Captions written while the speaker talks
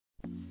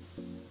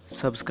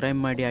Subscribe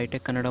ಮಾಡಿ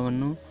hi-tech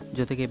ಕನ್ನಡವನ್ನು,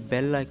 ಜೊತೆಗೆ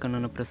ಬೆಲ್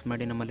ಐಕಾನನ್ನು ಪ್ರೆಸ್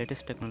ಮಾಡಿ ನಮ್ಮ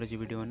ಲೇಟೆಸ್ಟ್ ಟೆಕ್ನಾಲಜಿ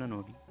ವಿಡಿಯೋವನ್ನು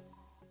ನೋಡಿ.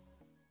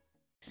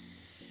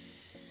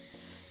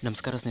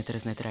 ನಮಸ್ಕಾರ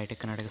ಸ್ನೇಹಿತರೆ ಐಟೆಕ್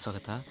ಕನ್ನಡಕ್ಕೆ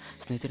ಸ್ವಾಗತ.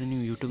 ಸ್ನೇಹಿತರೆ,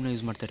 ನೀವು ಯೂಟ್ಯೂಬ್ನ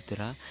ಯೂಸ್ ಮಾಡ್ತಾ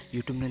ಇರ್ತೀರಾ.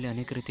 ಯೂಟ್ಯೂಬ್ನಲ್ಲಿ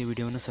ಅನೇಕ ರೀತಿಯ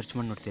ವೀಡಿಯೋವನ್ನು ಸರ್ಚ್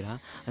ಮಾಡಿ ನೋಡ್ತೀರಾ.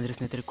 ಅಂದರೆ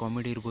ಸ್ನೇಹಿತರೆ,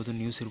 ಕಾಮಿಡಿ ಇರ್ಬೋದು,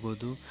 ನ್ಯೂಸ್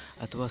ಇರ್ಬೋದು,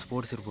 ಅಥವಾ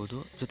ಸ್ಪೋರ್ಟ್ಸ್ ಇರ್ಬೋದು.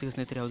 ಜೊತೆಗೆ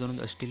ಸ್ನೇಹಿತರೆ, ಯಾವುದೋ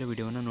ಒಂದು ಅಶ್ಲೀಲ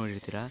ವೀಡಿಯೋವನ್ನು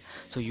ನೋಡಿರ್ತೀರಾ.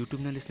 ಸೊ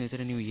ಯೂಟ್ಯೂಬ್ನಲ್ಲಿ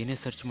ಸ್ನೇಹಿತರೆ, ನೀವು ಏನೇ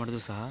ಸರ್ಚ್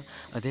ಮಾಡಿದ್ರು ಸಹ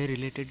ಅದೇ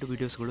ರಿಲೇಟೆಡ್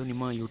ವೀಡಿಯೋಸ್ಗಳು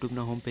ನಿಮ್ಮ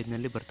ಯೂಟ್ಯೂಬ್ನ ಹೋಮ್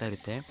ಪೇಜ್ನಲ್ಲಿ ಬರ್ತಾ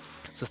ಇರುತ್ತೆ.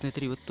 ಸೊ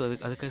ಸ್ನೇಹಿತರೆ, ಇವತ್ತು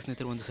ಅದಕ್ಕಾಗಿ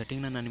ಸ್ನೇಹಿತರೆ ಒಂದು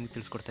ಸೆಟ್ಟಿಂಗ್ನ ನಾನು ನಿಮಗೆ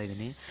ತಿಳಿಸ್ಕೊಡ್ತಾ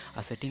ಇದ್ದೀನಿ.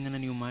 ಆ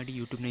ಸೆಟ್ಟಿಂಗನ್ನು ನೀವು ಮಾಡಿ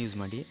ಯೂಟ್ಯೂಬ್ನ ಯೂಸ್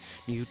ಮಾಡಿ.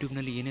 ನೀವು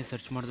ಯೂಟ್ಯೂಬ್ನಲ್ಲಿ ಏನೇ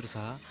ಸರ್ಚ್ ಮಾಡಿದ್ರು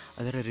ಸಹ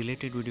ಅದರ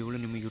ರಿಲೇಟೆಡ್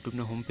ವೀಡಿಯೋಗಳು ನಿಮ್ಮ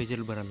ಯೂಟ್ಯೂಬ್ನ ಹೋಮ್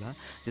ಪೇಜಲ್ಲಿ ಬರಲ್ಲ.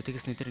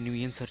 ಜೊತೆಗೆ ಸ್ನೇಹಿತರೆ, ನೀವು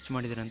ಏನು ಸರ್ಚ್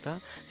ಮಾಡಿದ್ರೆ ಅಂತ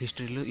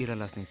ಹಿಸ್ಟ್ರಿಲೂ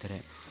ಇರಲ್ಲ ಸ್ನೇಹಿತರೆ.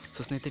 ಸೊ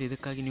ಸ್ನೇಹಿತರೆ,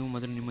 ಇದಕ್ಕಾಗಿ ನೀವು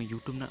ಮೊದಲು ನಿಮ್ಮ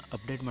ಯೂಟ್ಯೂಬ್ನ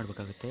ಅಪ್ಡೇಟ್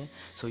ಮಾಡಬೇಕಾಗುತ್ತೆ.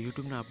 ಸೊ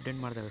ಯೂಟ್ಯೂಬ್ನ ಅಪ್ಡೇಟ್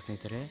ಮಾಡಿದಾಗ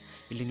ಸ್ನೇಹಿತರೆ,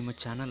 ಇಲ್ಲಿ ನಿಮ್ಮ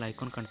ಚಾನಲ್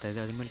ಐಕಾನ್ ಕಾಣ್ತಾ ಇದೆ,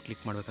 ಅದ್ರ ಮೇಲೆ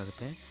ಕ್ಲಿಕ್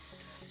ಮಾಡಬೇಕಾಗುತ್ತೆ.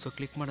 ಸೊ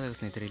ಕ್ಲಿಕ್ ಮಾಡಿದಾಗ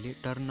ಸ್ನೇಹಿತರೆ, ಇಲ್ಲಿ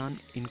ಟರ್ನ್ ಆನ್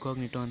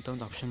ಇನ್ಕಾಗ್ನಿಟೋ ಅಂತ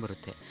ಒಂದು ಆಪ್ಷನ್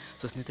ಬರುತ್ತೆ.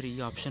 ಸೊ ಸ್ನೇಹಿತರೆ,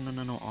 ಈ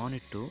ಆಪ್ಷನನ್ನು ನಾವು ಆನ್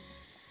ಇಟ್ಟು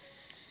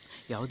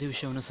ಯಾವುದೇ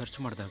ವಿಷಯವನ್ನು ಸರ್ಚ್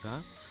ಮಾಡಿದಾಗ,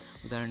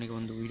 ಉದಾಹರಣೆಗೆ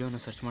ಒಂದು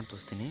ವಿಡಿಯೋನ ಸರ್ಚ್ ಮಾಡಿ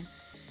ತೋರಿಸ್ತೀನಿ.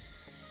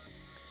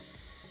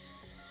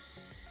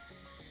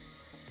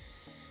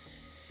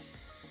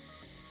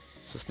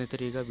 ಸೊ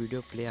ಸ್ನೇಹಿತರೆ, ಈಗ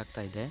ವಿಡಿಯೋ ಪ್ಲೇ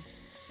ಆಗ್ತಾ ಇದೆ.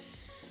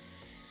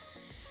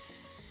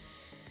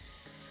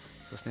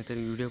 ಸೊ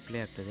ಸ್ನೇಹಿತರೆ, ವಿಡಿಯೋ ಪ್ಲೇ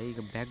ಆಗ್ತಾಯಿದೆ.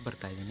 ಈಗ ಬ್ಯಾಕ್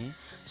ಬರ್ತಾ ಇದ್ದೀನಿ.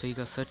 ಸೊ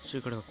ಈಗ ಸರ್ಚ್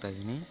ಕಡೆ ಹೋಗ್ತಾ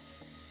ಇದ್ದೀನಿ.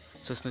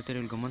 ಸೊ ಸ್ನೇಹಿತರೆ,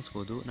 ಇಲ್ಲಿ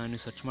ಗಮನಿಸ್ಬೋದು, ನಾನು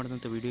ಸರ್ಚ್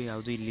ಮಾಡಿದಂಥ ವೀಡಿಯೋ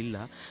ಯಾವುದೂ ಇಲ್ಲಿಲ್ಲ.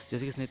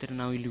 ಜೊತೆಗೆ ಸ್ನೇಹಿತರೆ,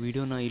 ನಾವು ಇಲ್ಲಿ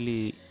ವೀಡಿಯೋನ ಇಲ್ಲಿ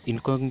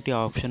ಇನ್ಕಾಗ್ನಿಟಿ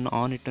ಆಪ್ಷನ್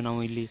ಆನ್ ಇಟ್ಟು ನಾವು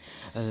ಇಲ್ಲಿ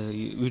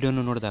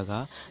ವೀಡಿಯೋನ ನೋಡಿದಾಗ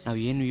ನಾವು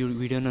ಏನು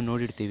ವೀಡಿಯೋನ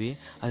ನೋಡಿರ್ತೀವಿ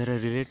ಅದರ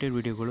ರಿಲೇಟೆಡ್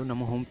ವೀಡಿಯೋಗಳು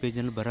ನಮ್ಮ ಹೋಮ್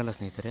ಪೇಜಲ್ಲಿ ಬರಲ್ಲ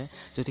ಸ್ನೇಹಿತರೆ.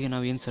 ಜೊತೆಗೆ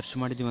ನಾವು ಏನು ಸರ್ಚ್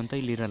ಮಾಡಿದ್ದೀವಿ ಅಂತ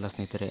ಇಲ್ಲಿ ಇರಲ್ಲ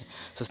ಸ್ನೇಹಿತರೆ.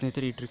 ಸೊ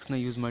ಸ್ನೇಹಿತರೆ, ಈ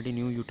ಟ್ರಿಕ್ಸ್ನ ಯೂಸ್ ಮಾಡಿ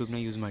ನೀವು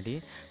ಯೂಟ್ಯೂಬ್ನ ಯೂಸ್ ಮಾಡಿ.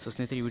 ಸೊ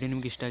ಸ್ನೇಹಿತರೆ, ಈ ವಿಡಿಯೋ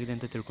ನಿಮಗೆ ಇಷ್ಟ ಆಗಿದೆ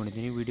ಅಂತ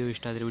ತಿಳ್ಕೊಂಡಿದ್ದೀನಿ. ವಿಡಿಯೋ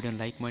ಇಷ್ಟ ಆದರೆ ವಿಡಿಯೋನ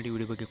ಲೈಕ್ ಮಾಡಿ,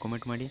 ವಿಡಿಯೋ ಬಗ್ಗೆ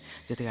ಕಾಮೆಂಟ್ ಮಾಡಿ,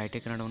 ಜೊತೆಗೆ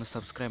ಐಟೆಕ್ ಕನ್ನಡವನ್ನು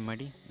ಸಬ್ಸ್ಕ್ರೈಬ್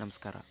ಮಾಡಿ.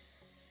 ನಮಸ್ಕಾರ.